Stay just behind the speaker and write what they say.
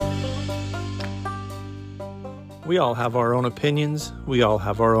We all have our own opinions. We all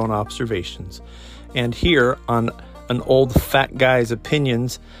have our own observations. And here on An Old Fat Guy's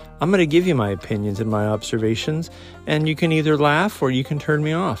Opinions, I'm going to give you my opinions and my observations, and you can either laugh or you can turn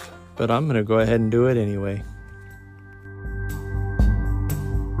me off. But I'm going to go ahead and do it anyway.